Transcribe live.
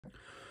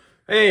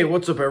Hey,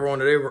 what's up everyone?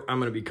 Today I'm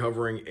going to be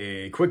covering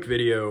a quick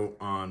video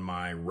on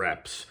my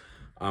reps.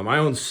 I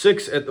own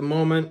 6 at the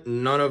moment.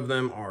 None of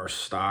them are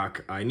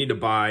stock. I need to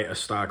buy a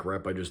stock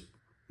rep. I just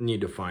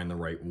need to find the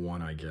right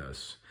one, I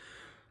guess.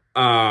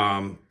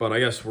 But I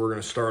guess we're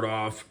going to start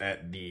off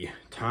at the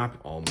top.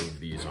 I'll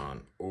move these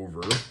on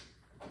over.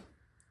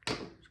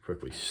 Just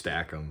quickly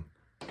stack them.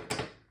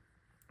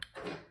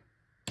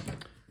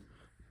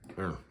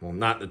 Well,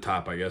 not the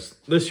top, I guess.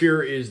 This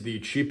here is the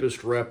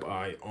cheapest rep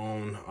I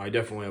own. I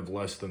definitely have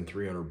less than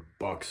 300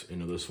 bucks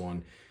into this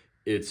one.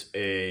 It's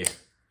a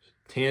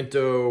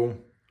Tanto.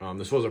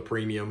 This was a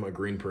premium, a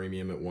green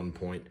premium at one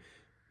point.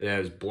 It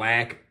has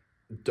black,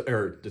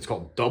 or it's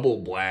called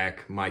double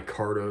black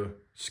micarta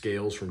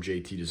scales from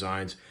JT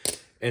Designs.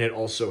 And it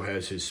also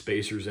has his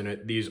spacers in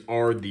it. These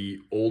are the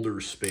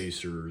older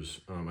spacers.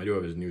 I do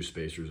have his new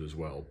spacers as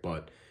well.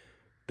 But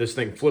this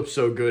thing flips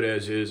so good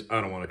as is, I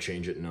don't want to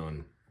change it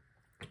none.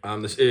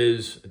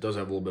 It does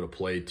have a little bit of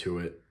play to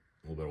it,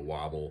 a little bit of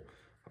wobble.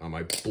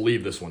 I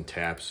believe this one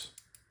taps,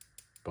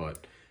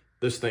 but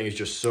this thing is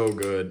just so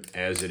good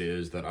as it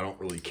is that I don't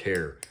really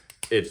care.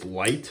 It's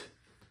light.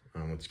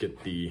 Let's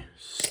get the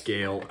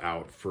scale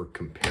out for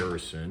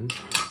comparison.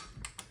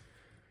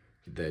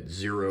 Get that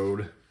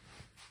zeroed.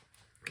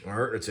 All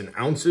right, it's in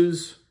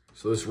ounces.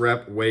 So this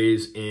rep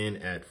weighs in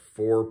at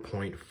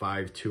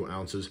 4.52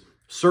 ounces.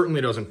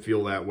 Certainly doesn't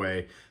feel that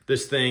way.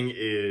 This thing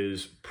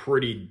is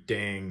pretty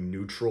dang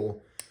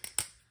neutral.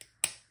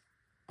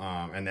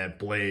 And that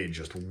blade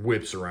just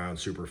whips around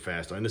super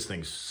fast. I mean, this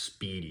thing's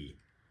speedy.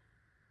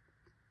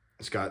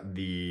 It's got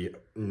the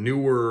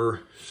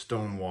newer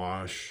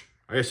stonewash.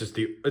 I guess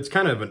it's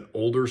kind of an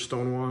older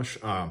stonewash.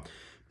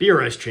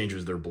 BRS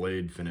changes their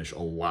blade finish a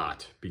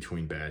lot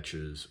between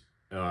batches,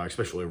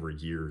 especially over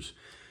years.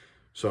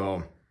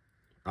 So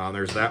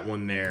there's that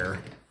one there.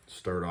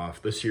 Start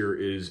off. This here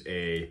is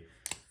a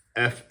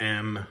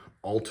FM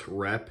Alt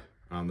Rep.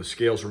 The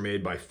scales were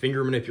made by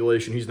finger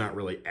manipulation. He's not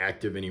really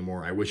active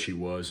anymore. I wish he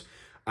was.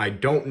 I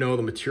don't know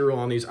the material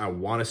on these. I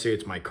want to say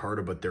it's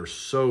micarta, but they're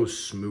so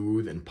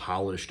smooth and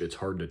polished, it's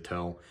hard to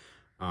tell.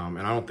 And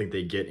I don't think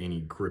they get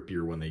any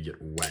grippier when they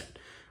get wet.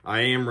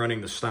 I am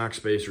running the stock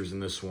spacers in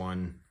this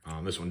one.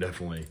 This one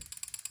definitely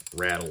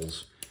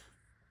rattles.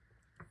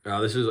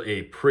 This is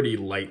a pretty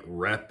light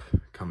rep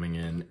coming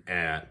in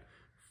at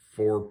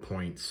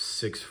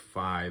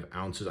 4.65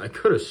 ounces. I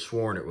could have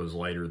sworn it was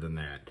lighter than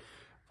that.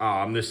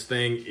 This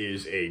thing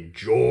is a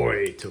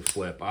joy to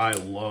flip. I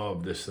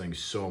love this thing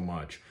so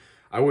much.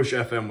 I wish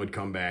FM would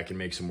come back and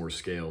make some more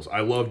scales.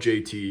 I love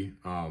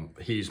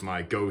JT. He's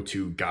my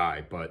go-to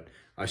guy, but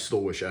I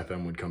still wish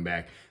FM would come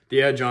back.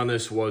 The edge on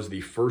this was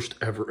the first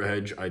ever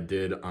edge I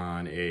did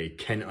on a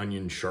Ken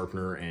Onion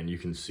sharpener, and you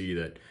can see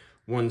that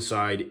one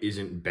side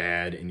isn't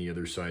bad and the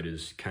other side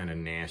is kind of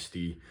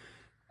nasty.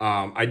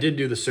 I did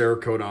do the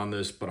Cerakote on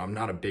this, but I'm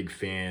not a big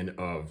fan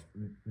of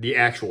the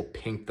actual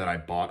pink that I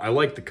bought. I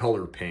like the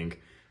color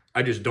pink.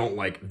 I just don't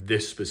like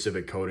this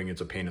specific coating.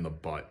 It's a pain in the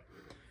butt.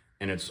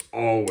 And it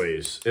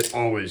always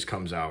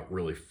comes out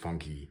really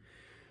funky.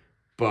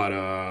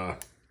 But,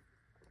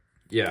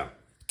 yeah.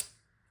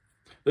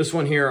 This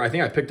one here, I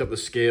think I picked up the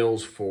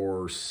scales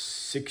for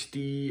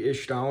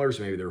 $60-ish.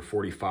 Maybe they were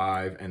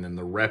 $45. And then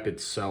the rep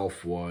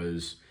itself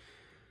was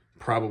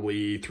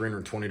probably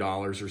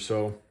 $320 or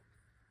so.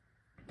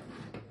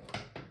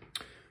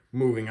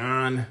 Moving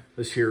on,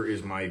 this here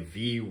is my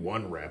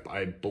V1 rep.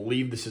 I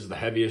believe this is the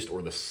heaviest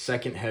or the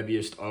second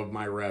heaviest of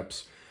my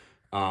reps.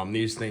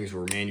 These things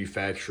were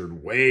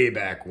manufactured way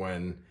back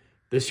when.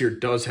 This here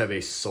does have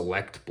a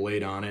select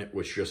blade on it,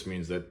 which just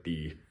means that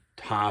the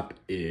top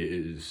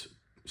is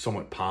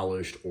somewhat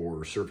polished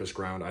or surface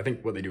ground. I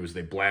think what they do is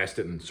they blast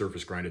it and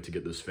surface grind it to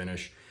get this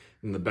finish.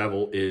 And the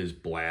bevel is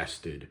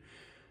blasted.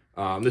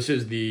 This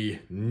is the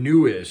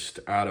newest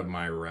out of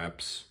my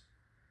reps.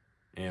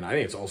 And I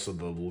think it's also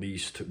the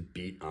least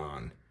beat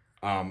on.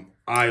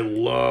 I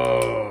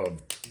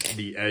love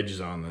the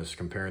edges on this,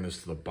 comparing this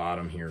to the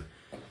bottom here.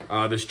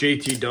 This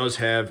JT does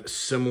have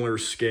similar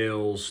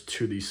scales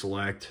to the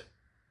Select.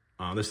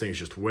 This thing is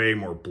just way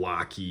more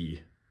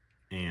blocky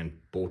and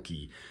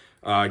bulky.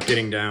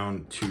 Getting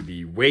down to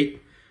the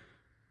weight,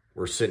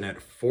 we're sitting at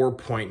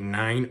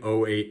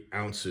 4.908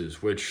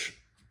 ounces, which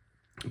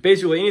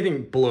basically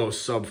anything below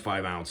sub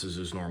 5 ounces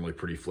is normally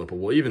pretty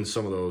flippable. Even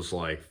some of those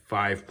like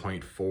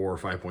 5.4,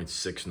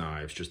 5.6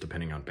 knives, just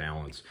depending on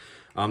balance.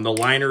 The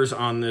liners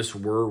on this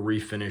were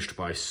refinished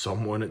by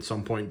someone at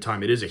some point in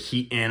time. It is a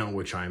heat anno,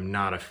 which I'm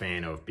not a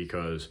fan of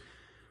because,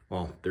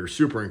 well, they're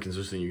super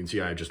inconsistent. You can see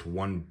I have just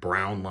one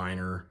brown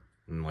liner,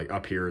 and like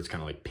up here it's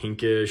kind of like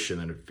pinkish, and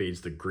then it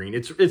fades to green.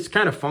 It's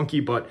kind of funky,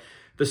 but at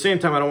the same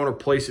time I don't want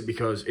to replace it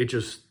because it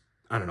just,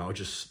 I don't know,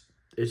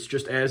 it's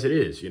just as it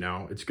is, you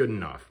know, it's good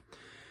enough.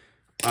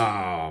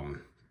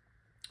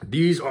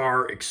 These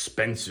are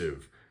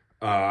expensive.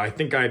 I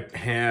think I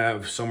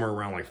have somewhere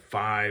around like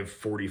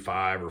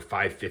 $545 or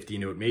 $550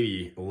 into it,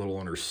 maybe a little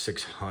under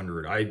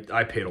 $600.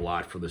 I paid a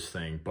lot for this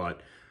thing,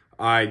 but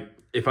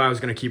if I was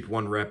going to keep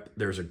one rep,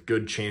 there's a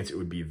good chance it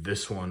would be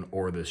this one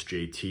or this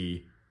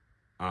JT.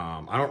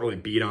 I don't really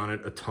beat on it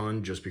a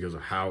ton just because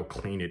of how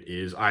clean it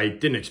is. I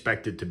didn't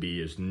expect it to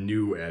be as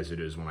new as it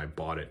is when I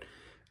bought it.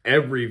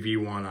 Every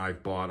V1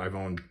 I've bought, I've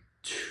owned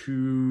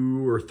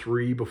 2 or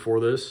 3 before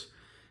this,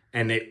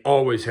 and they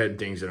always had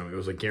dings in them. It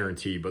was a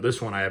guarantee, but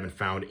this one I haven't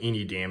found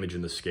any damage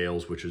in the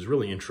scales, which is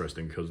really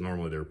interesting because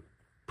normally they're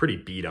pretty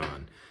beat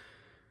on.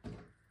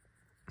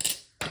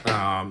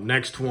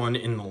 Next one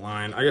in the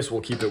line, I guess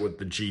we'll keep it with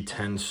the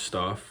G10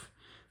 stuff.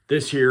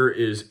 This here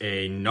is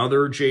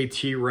another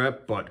JT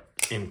rep, but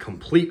in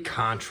complete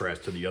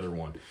contrast to the other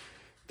one.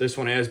 This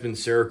one has been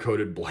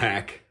Cerakoted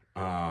black.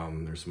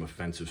 There's some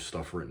offensive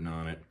stuff written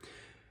on it.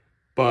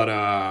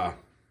 But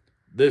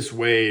this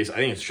weighs, I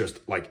think it's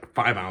just like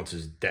 5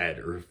 ounces dead,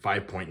 or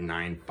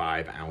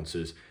 5.95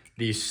 ounces.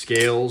 These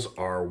scales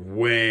are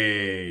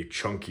way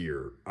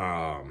chunkier.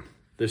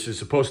 This is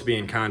supposed to be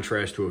in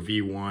contrast to a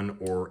V1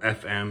 or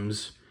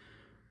FM's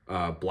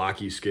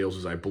blocky scales,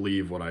 is I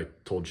believe what I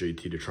told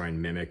JT to try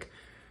and mimic.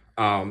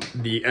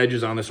 The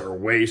edges on this are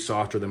way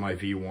softer than my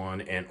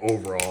V1, and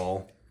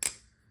overall,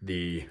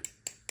 the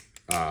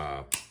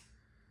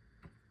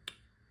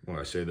what do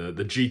I say? The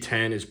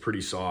G10 is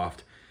pretty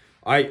soft.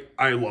 I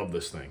love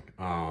this thing.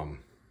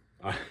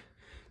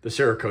 The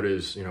Cerakote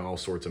is, you know, all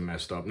sorts of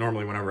messed up.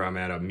 Normally, whenever I'm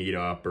at a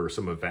meetup or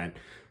some event,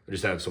 I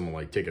just have someone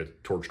like take a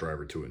torch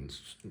driver to it and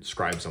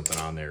scribe something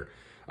on there.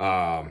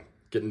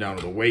 Getting down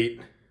to the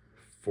weight,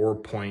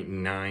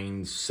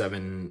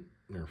 4.97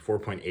 or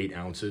 4.8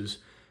 ounces,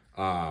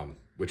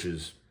 which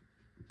is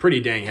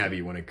pretty dang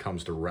heavy when it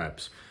comes to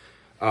reps.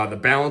 The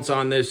balance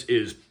on this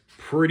is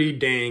pretty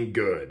dang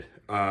good.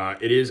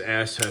 It is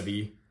ass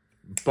heavy,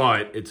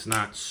 but it's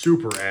not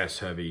super ass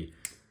heavy.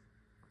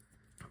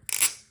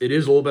 It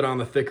is a little bit on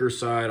the thicker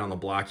side, on the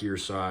blockier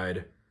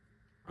side.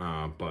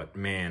 But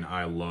man,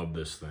 I love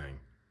this thing.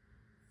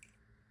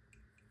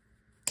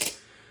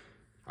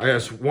 I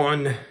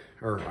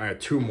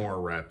had 2 more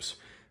reps.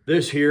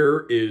 This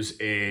here is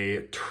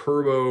a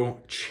turbo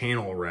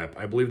channel rep.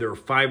 I believe there were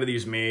 5 of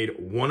these made.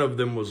 1 of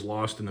them was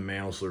lost in the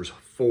mail, so there's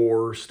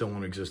 4 still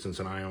in existence,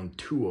 and I own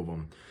 2 of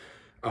them.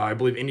 I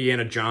believe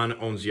Indiana John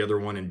owns the other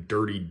one, and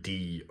Dirty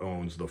D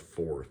owns the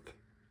 4th.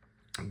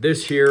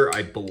 This here,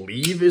 I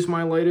believe, is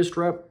my lightest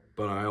rep,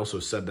 but I also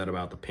said that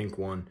about the pink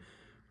one.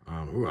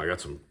 Ooh, I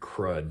got some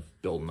crud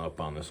building up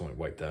on this. Let me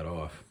wipe that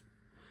off.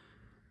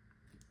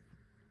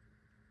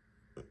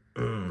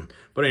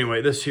 But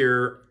anyway, this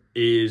here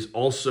is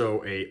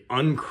also a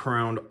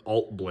uncrowned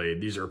alt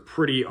blade. These are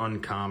pretty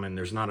uncommon.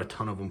 There's not a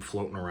ton of them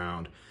floating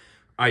around.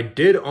 I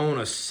did own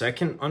a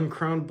second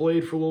uncrowned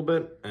blade for a little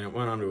bit, and it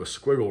went onto a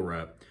squiggle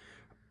rep.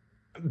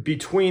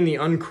 Between the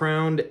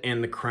uncrowned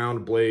and the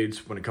crowned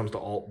blades, when it comes to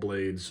alt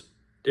blades,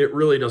 it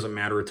really doesn't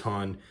matter a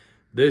ton.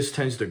 This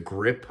tends to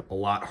grip a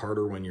lot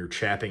harder when you're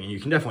chapping, and you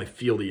can definitely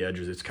feel the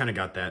edges. It's kind of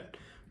got that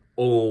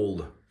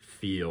old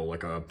feel,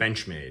 like a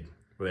Benchmade,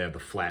 where they have the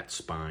flat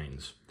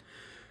spines.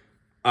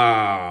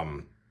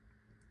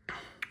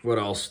 What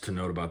else to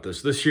note about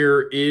this? This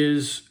here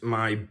is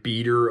my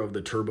beater of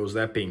the turbos.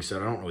 That being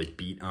said, I don't really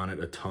beat on it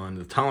a ton.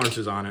 The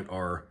tolerances on it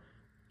are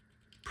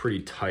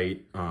pretty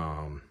tight.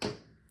 I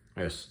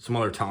guess some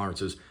other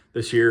tolerances.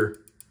 This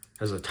here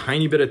has a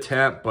tiny bit of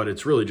tap, but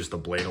it's really just the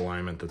blade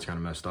alignment that's kind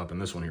of messed up,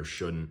 and this one here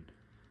shouldn't.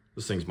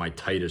 This thing's my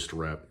tightest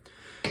rep.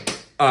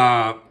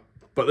 But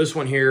this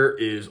one here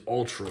is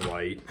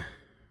ultralight.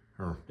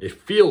 Or it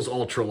feels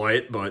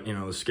ultralight, but, you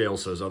know, the scale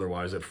says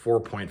otherwise at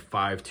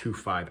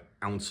 4.525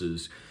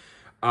 ounces.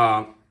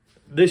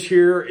 This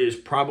here is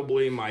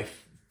probably my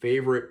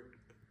favorite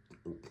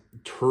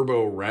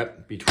turbo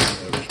rep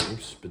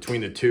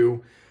between the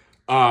two.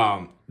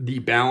 The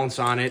balance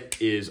on it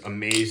is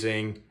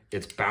amazing.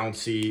 It's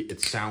bouncy.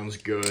 It sounds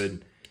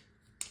good.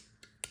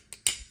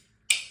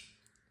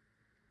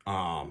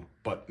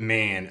 But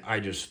man, I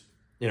just,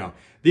 you know,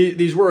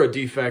 these were a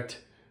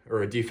defect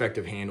or a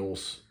defective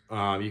handles.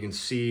 You can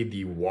see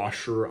the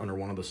washer under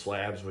one of the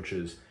slabs, which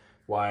is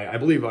why I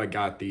believe I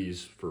got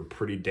these for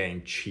pretty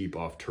dang cheap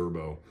off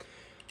Turbo.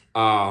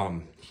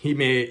 He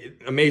made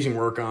amazing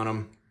work on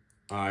them.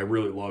 I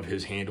really love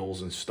his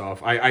handles and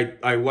stuff.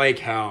 I like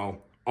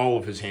how all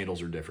of his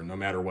handles are different, no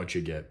matter what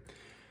you get.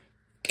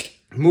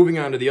 Moving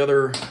on to the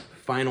other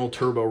final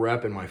turbo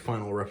rep and my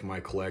final rep of my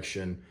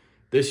collection.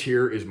 This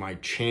here is my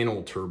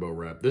channel turbo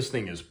rep. This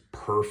thing is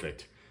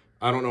perfect.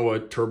 I don't know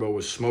what Turbo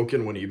was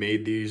smoking when he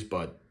made these,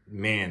 but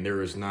man,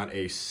 there is not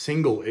a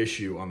single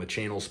issue on the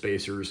channel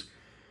spacers,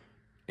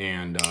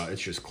 and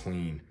it's just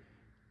clean.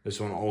 This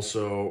one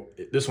also,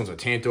 this one's a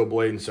Tanto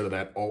blade instead of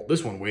that alt.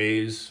 This one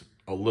weighs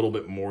a little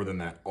bit more than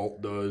that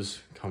alt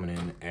does, coming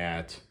in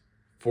at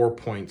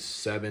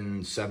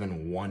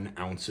 4.771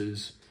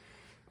 ounces.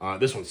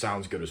 This one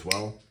sounds good as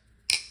well.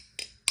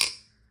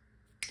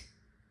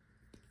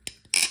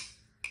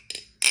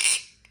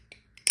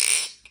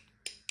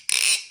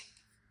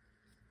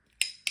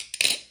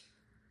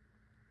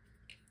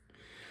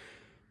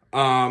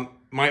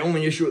 My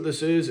only issue with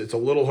this is it's a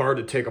little hard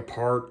to take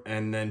apart,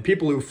 and then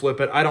people who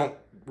flip it, I don't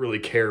really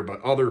care,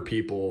 but other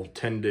people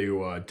tend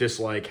to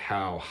dislike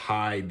how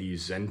high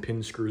these Zen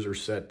pin screws are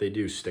set. They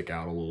do stick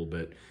out a little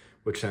bit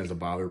which tends to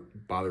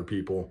bother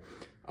people.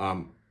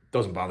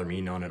 Doesn't bother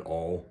me none at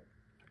all.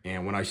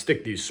 And when I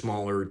stick these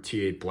smaller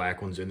T8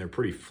 black ones in, they're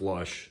pretty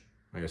flush.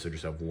 I guess I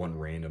just have one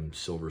random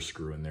silver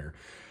screw in there.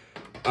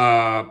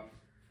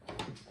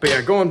 But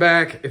yeah, going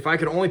back, if I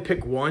could only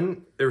pick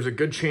one, there's a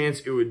good chance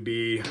it would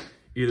be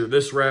either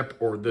this rep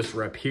or this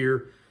rep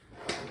here.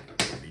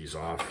 Get these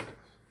off.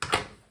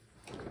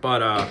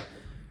 But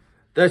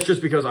that's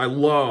just because I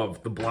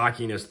love the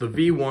blockiness. The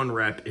V1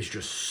 rep is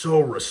just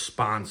so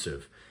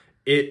responsive.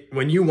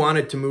 When you want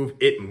it to move,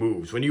 it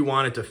moves. When you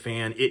want it to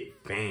fan, it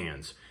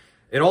fans.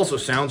 It also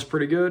sounds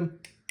pretty good.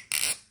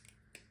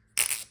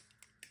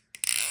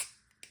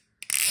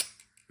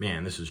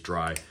 Man, this is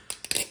dry.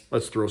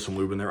 Let's throw some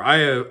lube in there.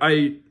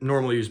 I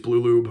normally use Blue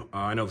Lube.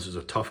 I know this is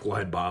a Tough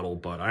Glide bottle,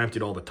 but I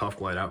emptied all the Tough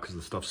Glide out because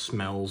the stuff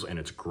smells and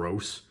it's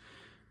gross.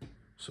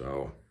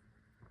 So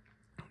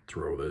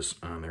throw this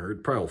on there.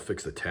 It probably will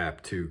fix the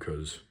tap too,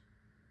 because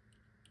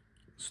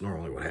it's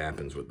normally what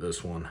happens with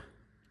this one.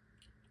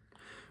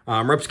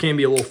 Reps can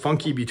be a little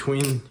funky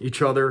between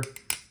each other,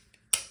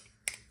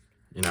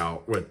 you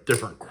know, with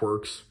different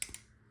quirks.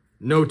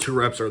 No two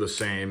reps are the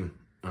same.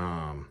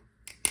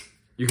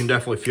 You can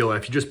definitely feel that.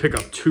 If you just pick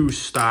up two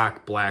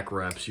stock black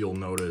reps, you'll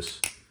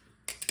notice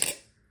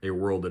a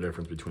world of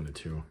difference between the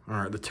two. All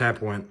right, the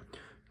tap went a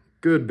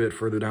good bit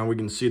further down. We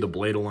can see the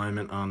blade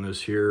alignment on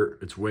this here.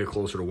 It's way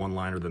closer to one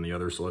liner than the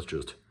other, so let's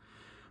just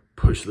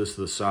push this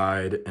to the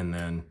side and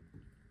then,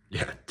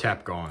 yeah,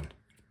 tap gone.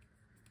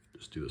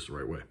 Just do this the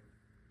right way.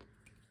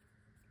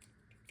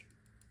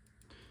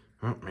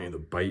 Oh, man, the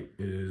bite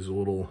is a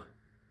little...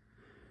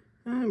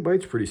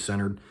 bite's pretty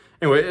centered.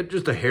 Anyway,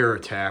 just a hair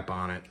of tap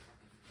on it.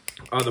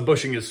 The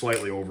bushing is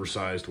slightly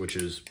oversized, which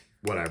is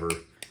whatever.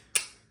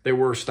 They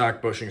were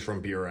stock bushings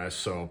from BRS,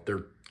 so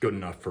they're good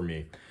enough for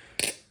me.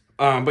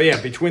 But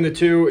yeah, between the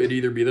two, it'd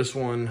either be this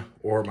one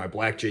or my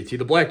black JT.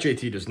 The black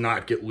JT does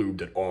not get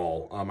lubed at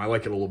all. I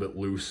like it a little bit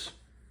loose,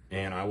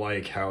 and I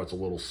like how it's a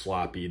little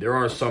sloppy. There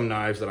are some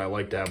knives that I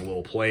like to have a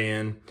little play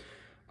in,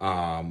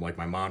 like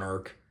my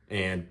Monarch,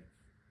 and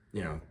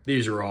you know,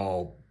 these are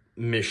all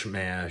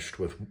mishmashed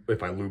with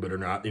if I lube it or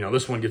not. You know,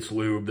 this one gets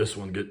lubed, this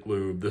one gets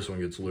lubed, this one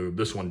gets lubed,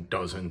 this one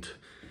doesn't,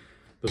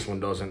 this one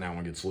doesn't, that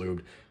one gets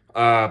lubed.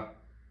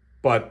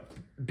 But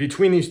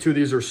between these two,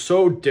 these are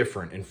so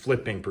different in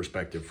flipping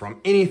perspective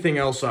from anything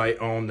else I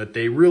own that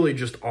they really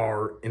just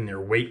are in their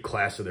weight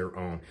class of their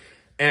own.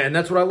 And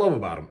that's what I love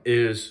about them,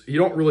 is you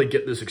don't really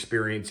get this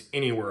experience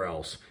anywhere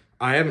else.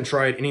 I haven't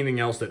tried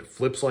anything else that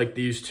flips like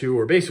these two,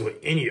 or basically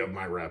any of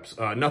my reps.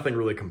 Nothing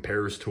really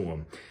compares to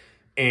them.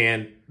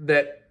 And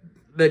that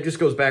just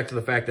goes back to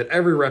the fact that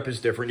every rep is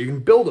different. You can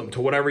build them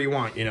to whatever you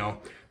want, you know.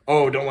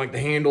 Oh, don't like the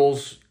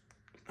handles.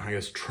 I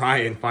guess try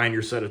and find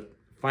a set of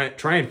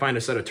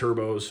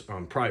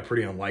turbos. Probably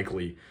pretty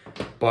unlikely.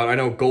 But I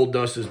know Gold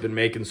Dust has been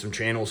making some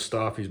channel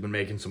stuff. He's been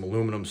making some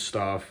aluminum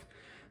stuff.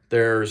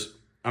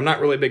 I'm not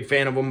really a big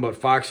fan of them, but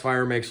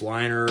Foxfire makes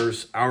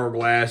liners.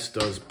 Hourglass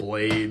does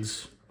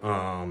blades.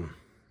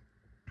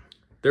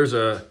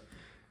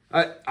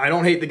 I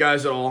don't hate the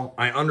guys at all.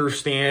 I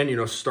understand, you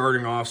know,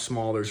 starting off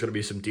small, there's going to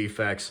be some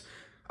defects.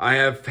 I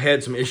have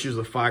had some issues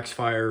with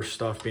Foxfire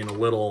stuff being a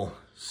little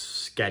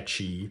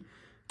sketchy.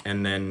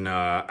 And then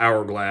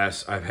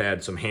Hourglass, I've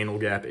had some handle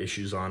gap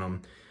issues on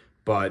them.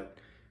 But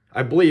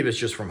I believe it's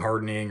just from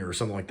hardening or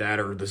something like that,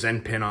 or the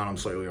Zen pin on them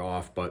slightly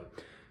off. But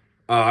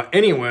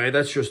anyway,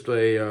 that's just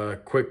a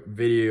quick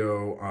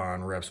video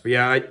on reps. But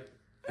yeah,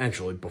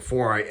 actually,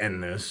 before I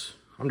end this,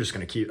 I'm just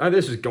going to keep...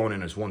 this is going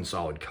in as one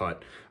solid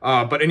cut.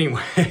 But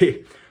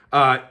anyway,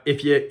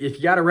 if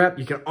you got a rep,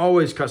 you can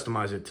always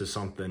customize it to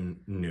something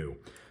new.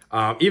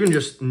 Even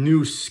just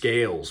new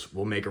scales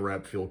will make a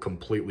rep feel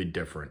completely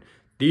different.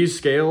 These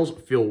scales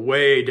feel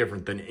way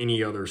different than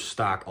any other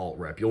stock alt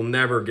rep. You'll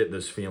never get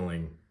this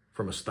feeling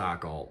from a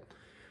stock alt.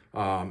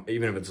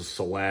 Even if it's a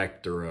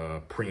select or a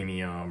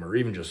premium or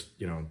even just,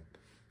 you know,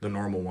 the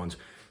normal ones.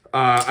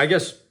 I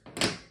guess...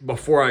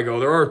 before I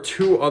go, there are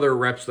two other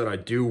reps that I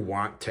do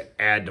want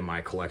to add to my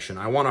collection.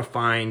 I want to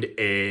find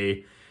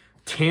a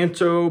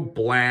Tanto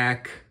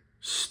Black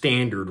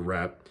standard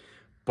rep,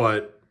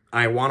 but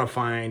I want to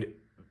find,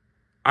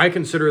 I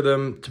consider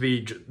them to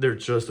be,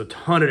 there's just a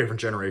ton of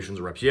different generations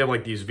of reps. You have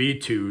like these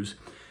V2s,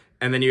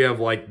 and then you have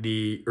like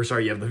you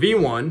have the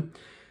V1,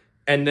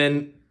 and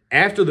then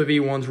after the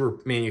V1s were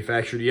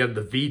manufactured, you have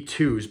the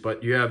V2s,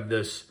 but you have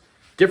this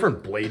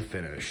different blade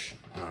finish.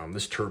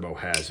 This turbo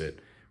has it,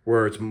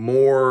 where it's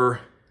more,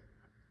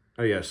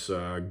 I guess,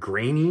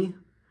 grainy,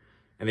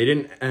 and they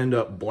didn't end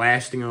up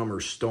blasting them or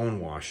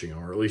stonewashing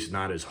them, or at least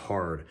not as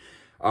hard.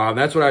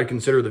 That's what I'd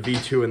consider the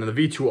V2, and then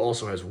the V2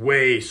 also has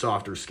way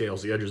softer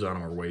scales. The edges on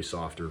them are way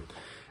softer.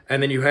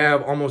 And then you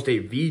have almost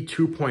a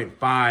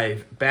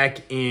V2.5.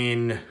 Back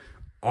in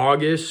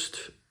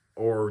August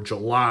or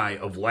July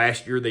of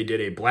last year, they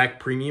did a black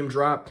premium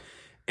drop,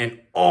 and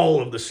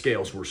all of the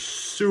scales were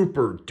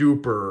super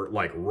duper,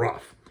 like,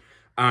 rough.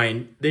 I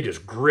mean, they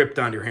just gripped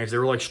onto your hands. They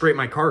were like straight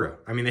micarta.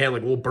 I mean, they had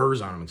like little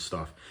burrs on them and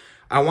stuff.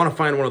 I want to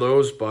find one of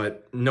those,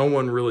 but no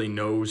one really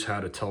knows how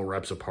to tell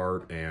reps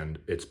apart, and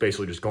it's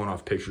basically just going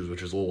off pictures,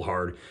 which is a little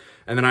hard.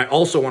 And then I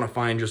also want to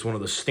find just one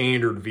of the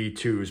standard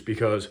V2s,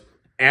 because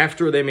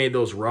after they made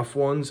those rough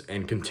ones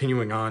and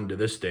continuing on to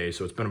this day,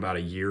 so it's been about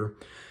a year,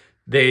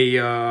 they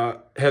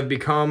have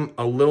become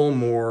a little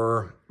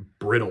more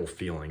brittle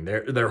feeling.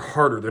 They're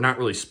harder. They're not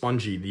really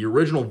spongy. The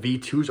original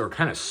V2s are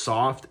kind of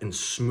soft and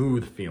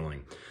smooth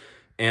feeling.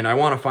 And I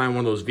want to find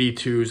one of those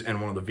V2s and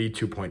one of the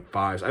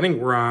V2.5s. I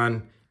think we're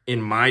on,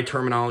 in my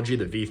terminology,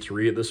 the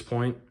V3 at this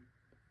point,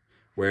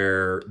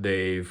 where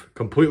they've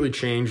completely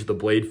changed the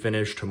blade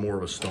finish to more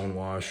of a stone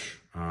wash.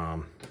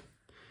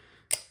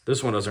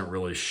 This one doesn't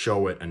really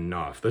show it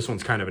enough. This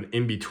one's kind of an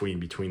in-between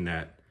between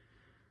that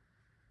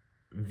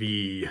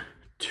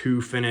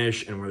V2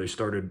 finish and where they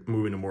started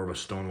moving to more of a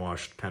stone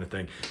wash kind of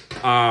thing.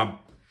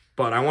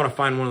 But I want to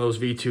find one of those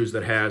V2s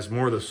that has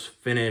more of this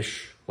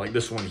finish, like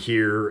this one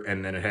here,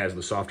 and then it has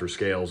the softer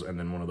scales, and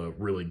then one of the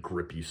really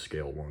grippy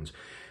scale ones.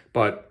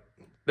 But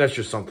that's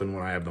just something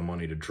when I have the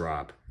money to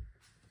drop.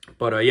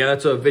 But yeah,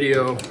 that's a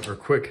video, or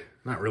quick,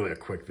 not really a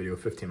quick video,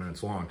 15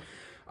 minutes long,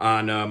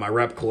 on my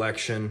rep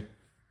collection.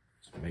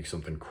 Let's make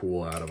something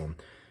cool out of them.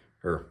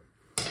 Or,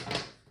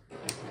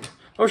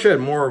 I wish I had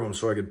more of them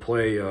so I could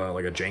play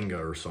like a Jenga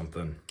or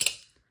something,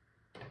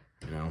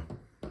 you know.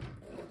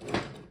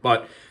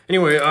 But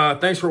anyway,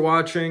 thanks for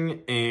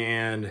watching,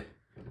 and you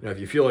know, if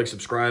you feel like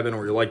subscribing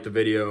or you like the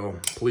video,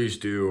 please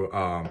do.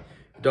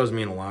 It does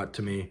mean a lot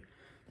to me.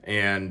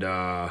 And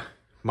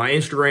my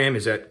Instagram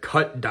is at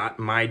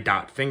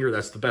cut.my.finger.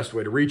 That's the best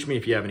way to reach me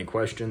if you have any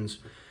questions.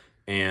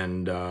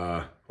 And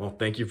well,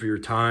 thank you for your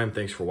time.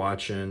 Thanks for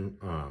watching.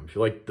 If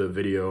you like the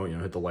video, you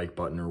know, hit the like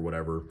button or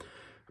whatever.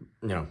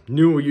 You know,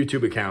 new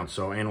YouTube account,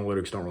 so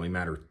analytics don't really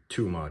matter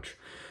too much.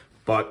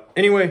 But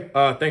anyway,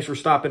 thanks for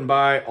stopping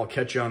by. I'll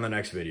catch you on the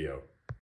next video.